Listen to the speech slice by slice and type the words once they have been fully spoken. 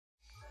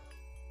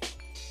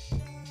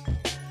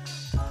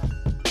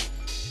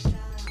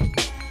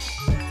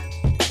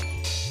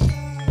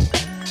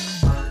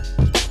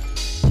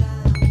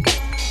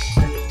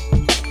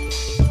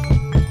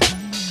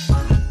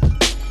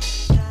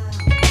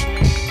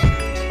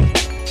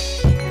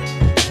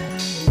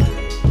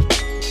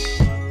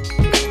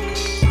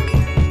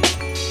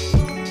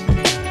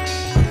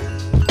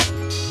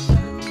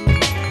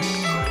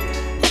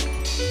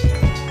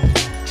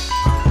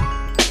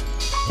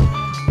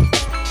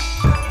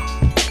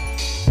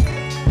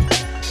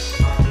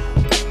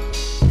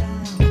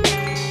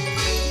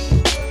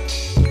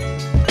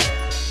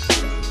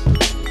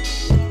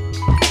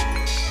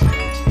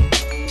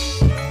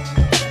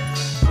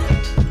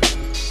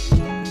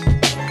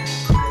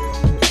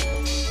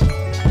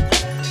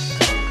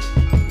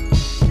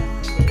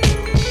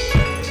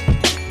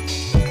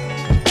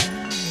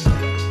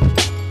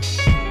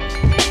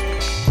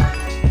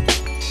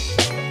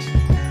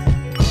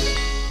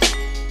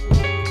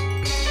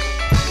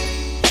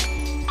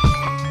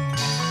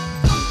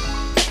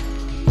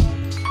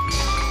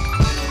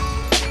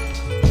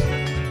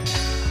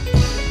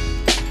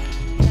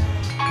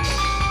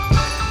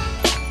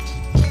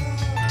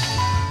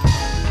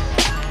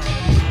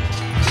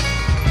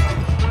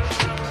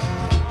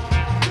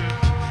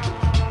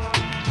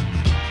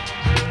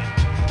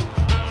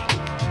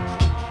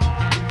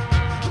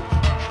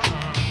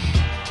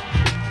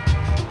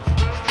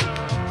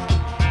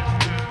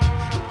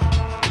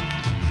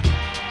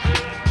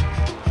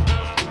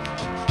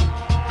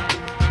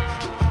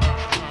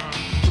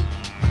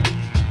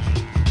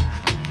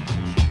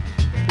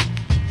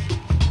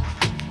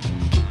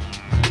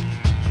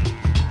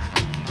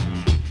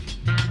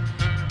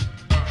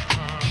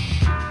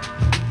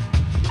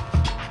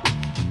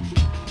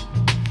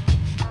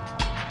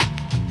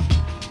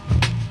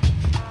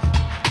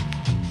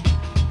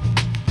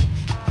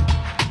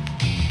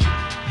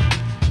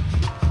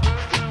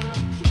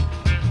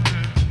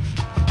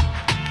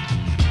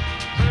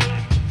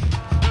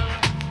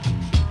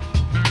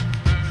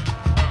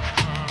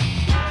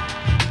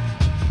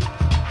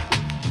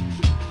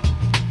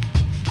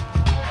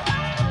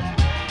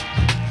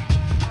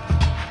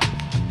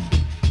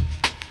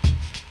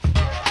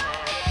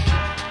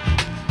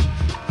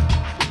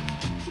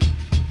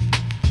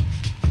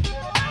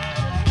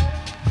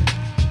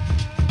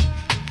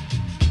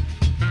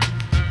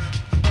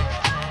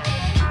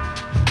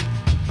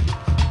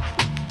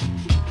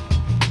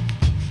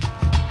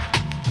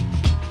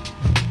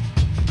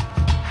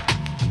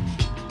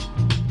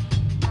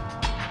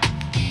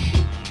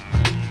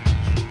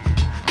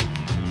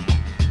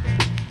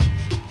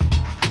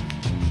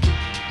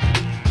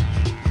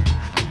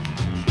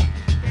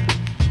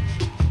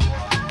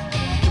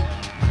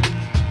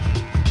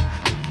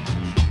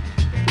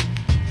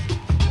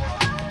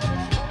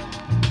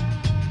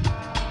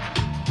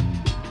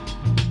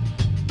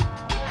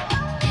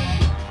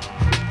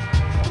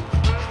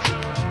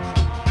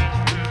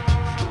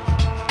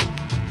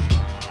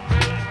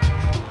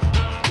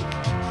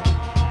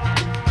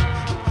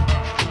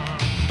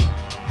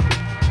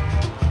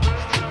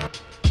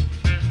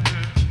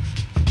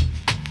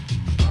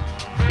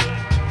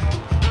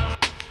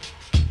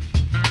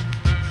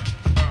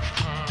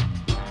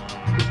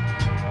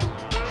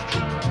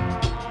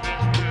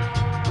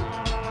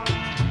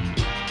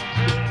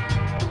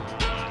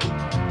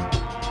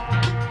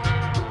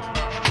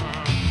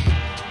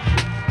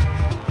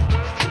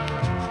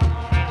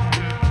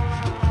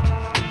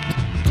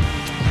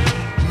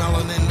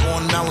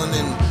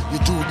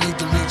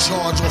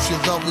off your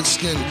velvet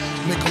skin.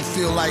 Make them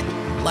feel like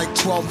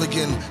 12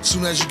 again.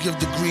 Soon as you give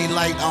the green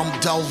light, I'm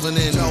delving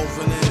in.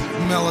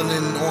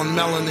 Melanin on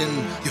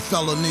melanin. Your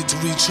fella need to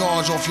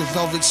recharge off your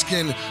velvet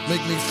skin.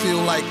 Make me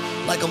feel like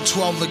I'm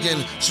 12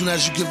 again. Soon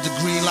as you give the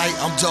green light,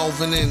 I'm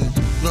delving in.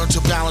 Learn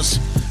to balance,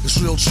 it's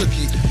real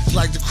tricky. It's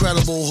like the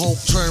credible Hulk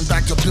turned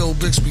back to Bill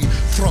Bixby.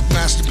 Fuck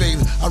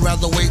masturbating, I'd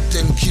rather wait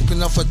than keep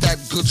enough of that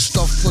good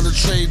stuff for the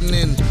trading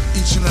in.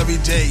 Each and every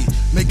day,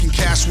 making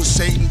cash with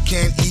Satan.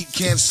 Can't eat,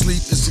 can't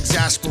sleep, it's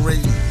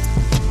exasperating.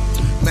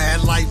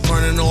 Mad light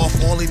burning off,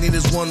 all he need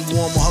is one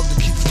warm hug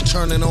to keep from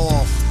turning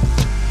off.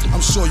 I'm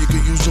sure you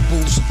could use a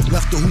boost.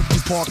 Left the hoopty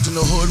parked in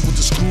the hood with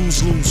the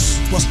screws loose.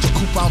 Bust the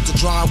coupe out the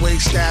driveway,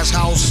 stash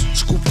house.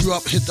 Scoop you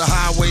up, hit the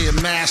highway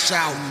and mash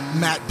out.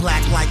 Matte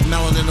black like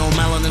melanin on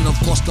melanin. Of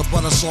course the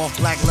butter soft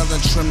black leather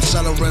trim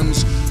set of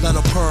rims. Let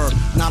a purr,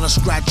 not a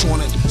scratch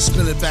on it.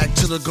 Spin it back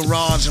to the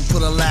garage and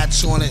put a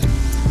latch on it.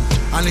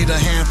 I need a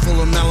handful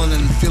of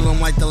melanin,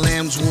 feeling like the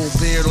lamb's wool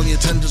beard on your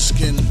tender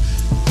skin.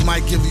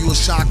 Might give you a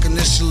shock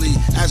initially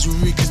as we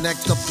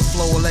reconnect up the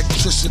flow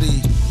electricity.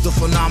 The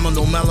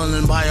phenomenal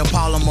melanin by a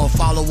polymer,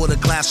 follow with a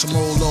glass of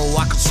Merlot,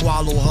 I could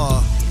swallow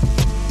her.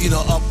 Eat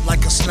her up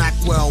like a snack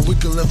well, we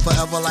could live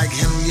forever like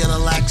Henrietta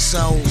Lacks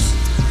cells.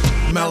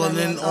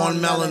 Melanin on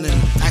melanin,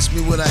 ask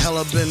me where the hell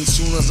I've been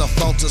soon as I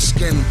felt her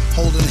skin.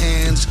 Holding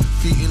hands,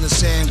 feet in the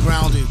sand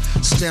grounded,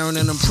 staring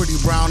in them pretty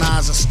brown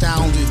eyes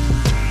astounded.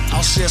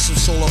 I'll share some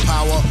solar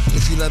power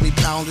if you let me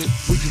pound it,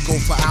 we could go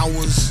for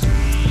hours.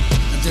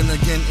 Then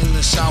again in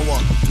the shower,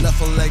 left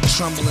a leg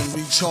trembling,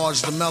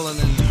 recharge the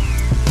melanin.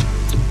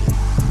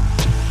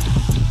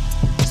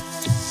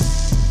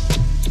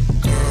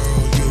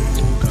 Girl, you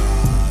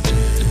got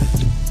it.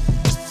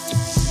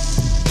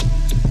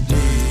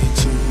 Need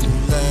to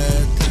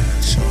let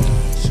that show.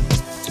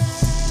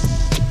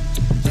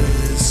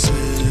 This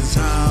is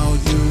how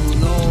you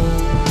know.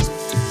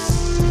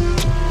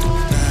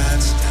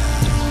 That's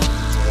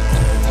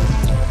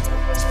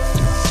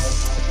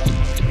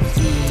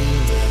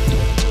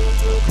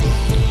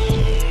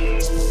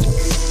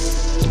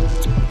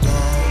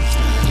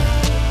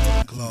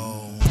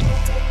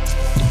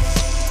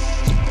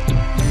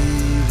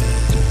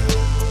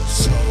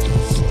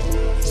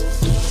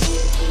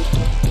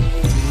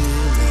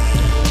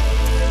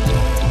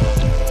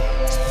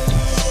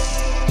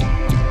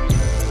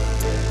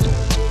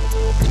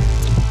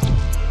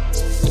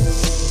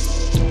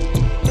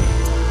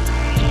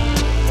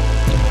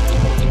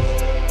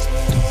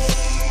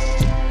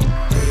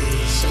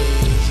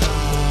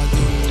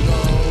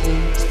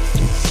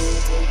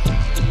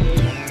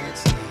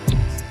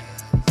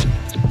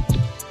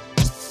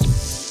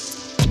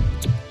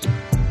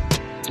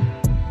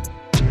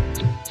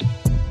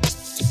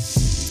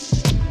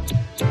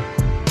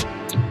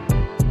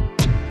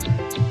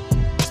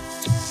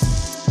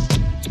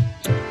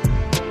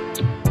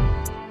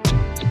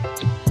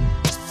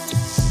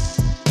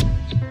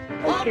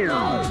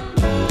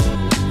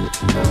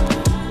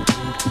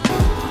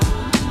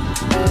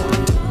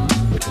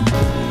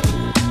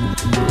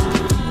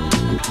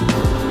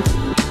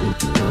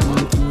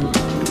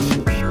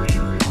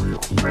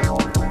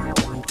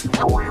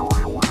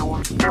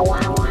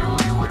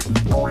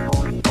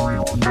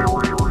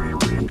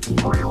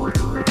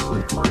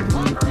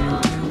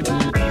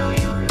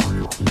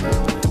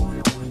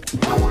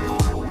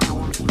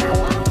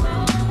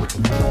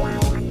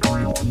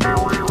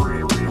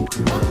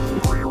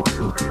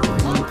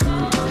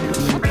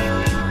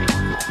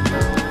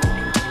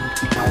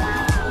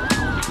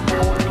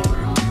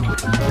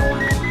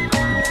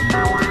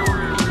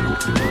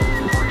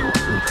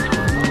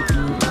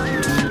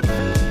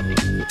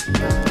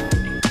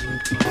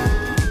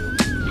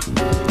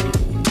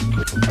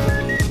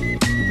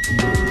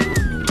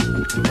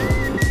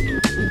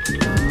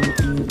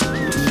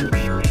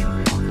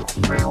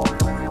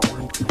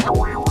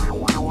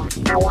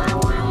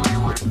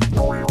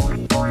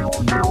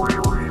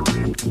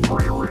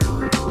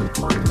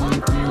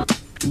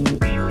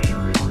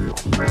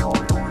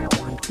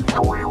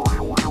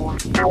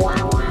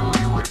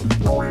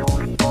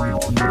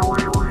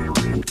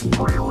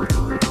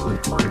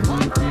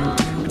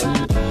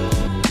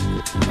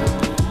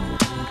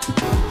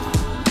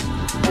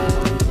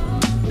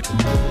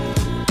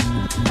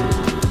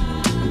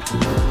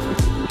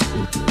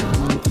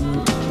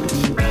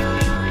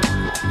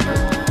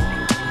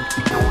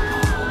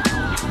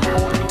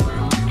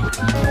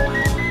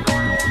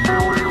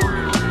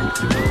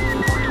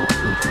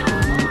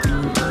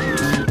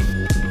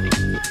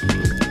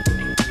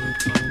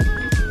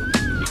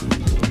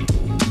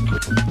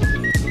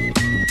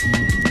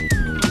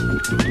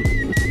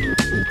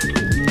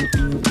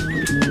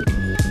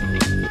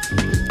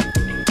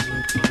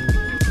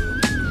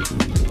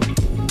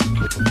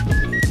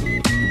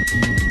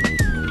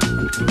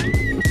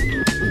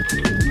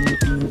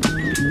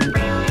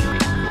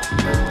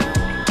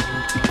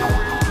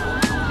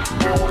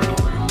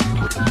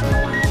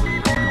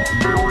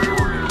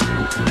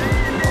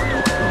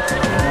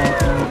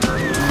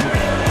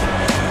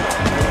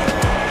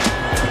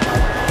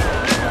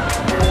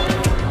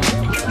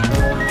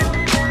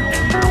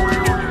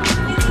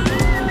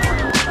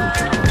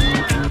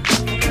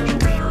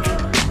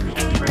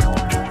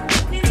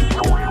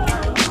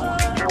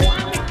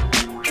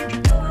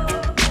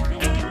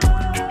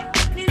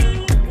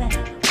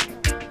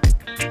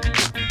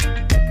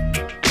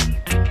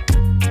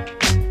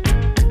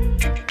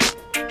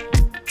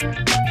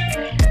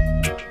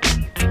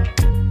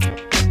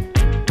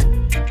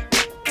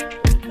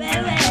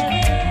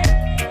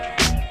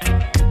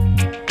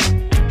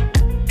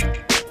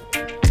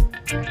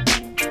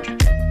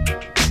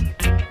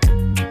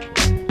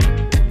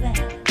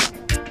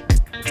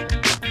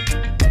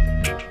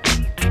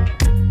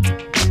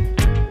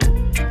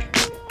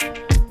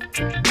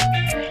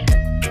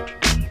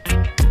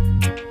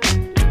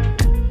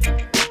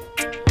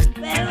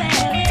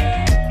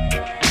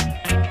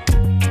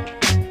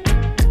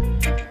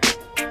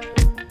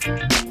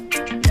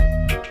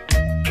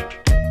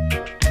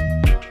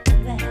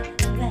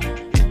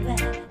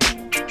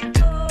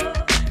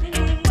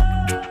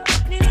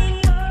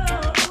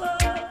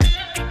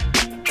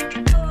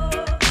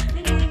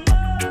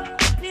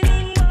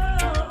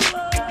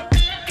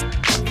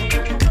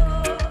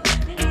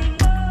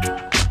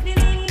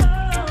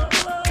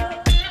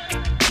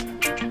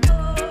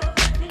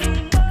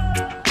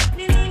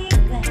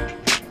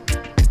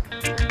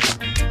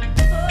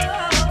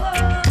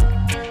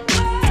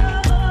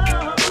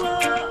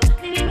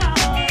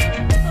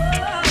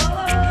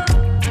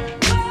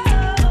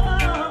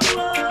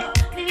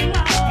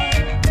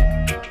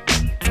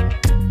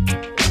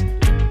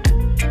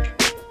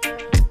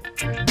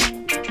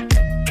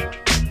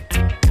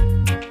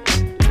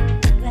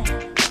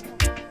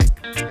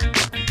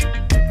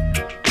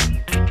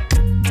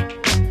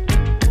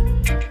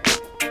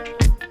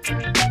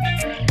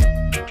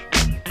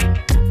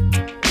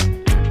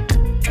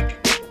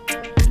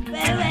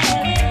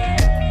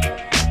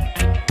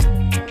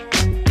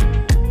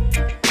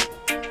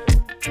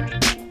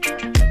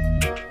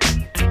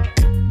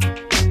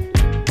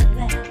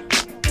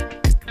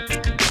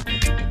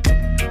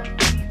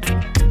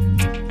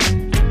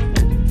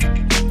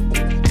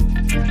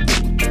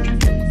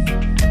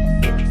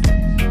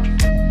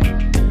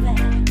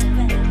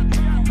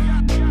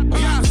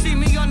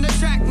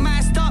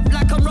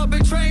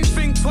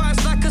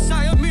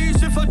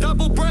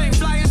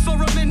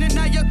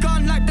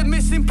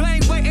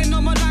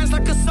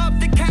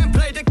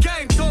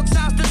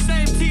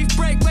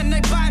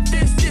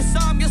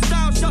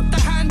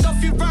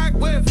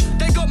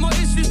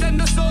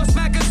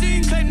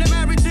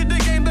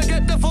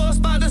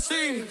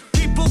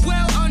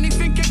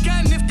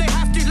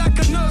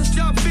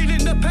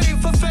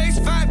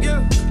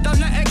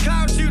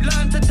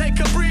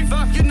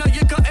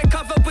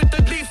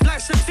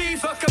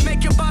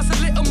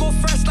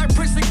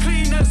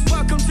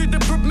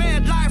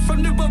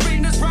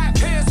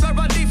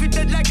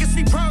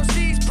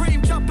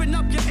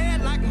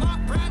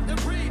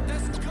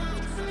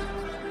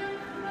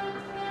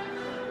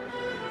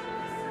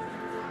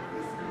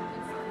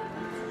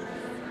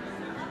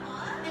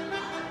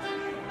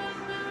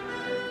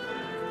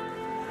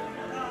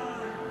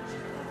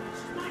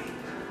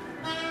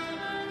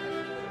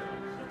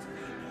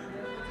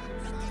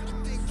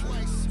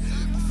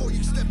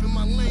step in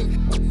my lane.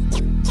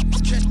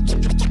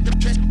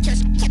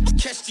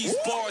 Catch these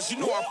bars, you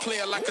know I play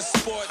it like a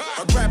sport.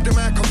 I grab the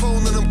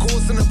microphone and I'm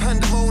causing a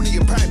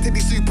pandemonium.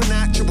 Practically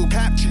supernatural,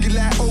 capture you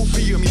like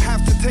opium. You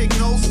have to take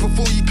notes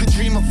before you can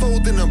dream of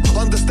folding them.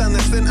 Understand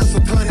the sentence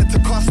or turn it to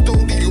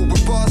custodial.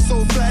 With bars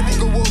so flat they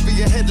go over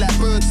your head like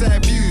bird's eye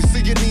views. So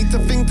you need to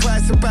think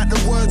twice about the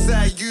words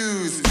I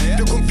use.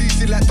 They'll confuse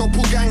you like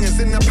doppelgangers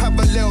in a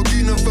parallel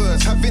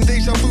universe. Having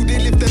deja vu, they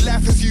live their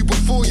life as you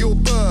before your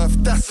birth.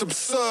 That's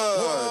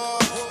absurd.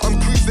 I'm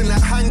cruising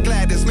like hang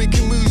gliders,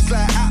 making moves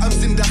like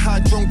atoms in the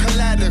Hadron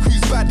Collider. Who's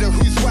badder,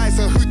 who's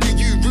wiser, who do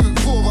you root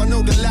for? I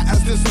know the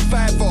latter's the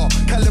survivor.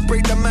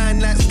 Calibrate the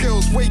mind like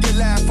skills, weigh your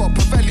life up.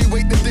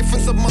 Evaluate the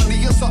difference of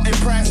money and something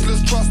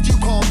priceless. Trust you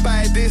can't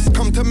buy this.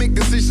 Come to make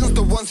decisions,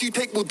 the ones you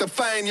take will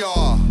define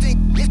ya. Think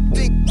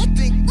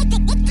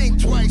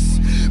twice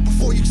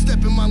before you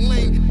step in my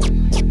lane.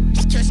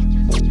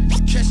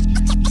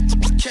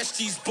 Catch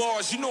these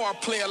bars, you know I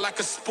play it like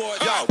a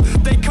sport. Yo,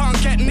 they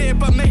can't get near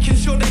but making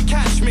sure they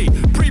catch me.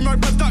 Primo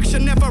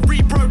production, never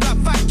repro like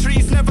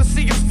factories. Never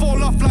see us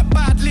fall off like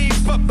bad leaves,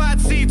 but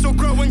bad seeds will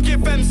grow and give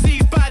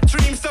MCs bad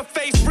dreams. The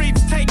face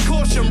reads, take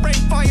caution, rain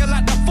fire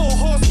like the 4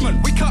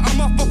 horsemen. We cut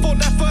them off before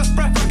their first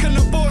breath like an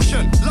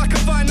abortion. Like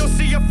a vinyl,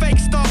 see a fake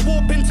start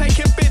warping,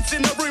 taking bids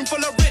in a room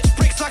full of rich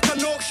bricks like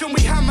an auction.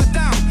 We hammer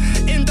down,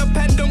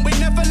 independent, we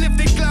never lived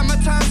in glamour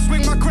town.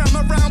 Swing my gram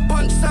around,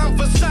 punch sound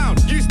for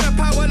sound. Use their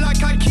power like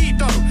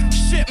Aikido.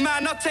 Shit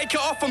man, I take it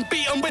off and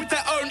beat them with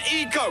their own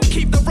ego.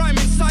 Keep the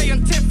rhyming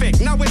scientific,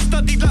 now it's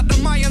studied like the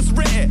Mayan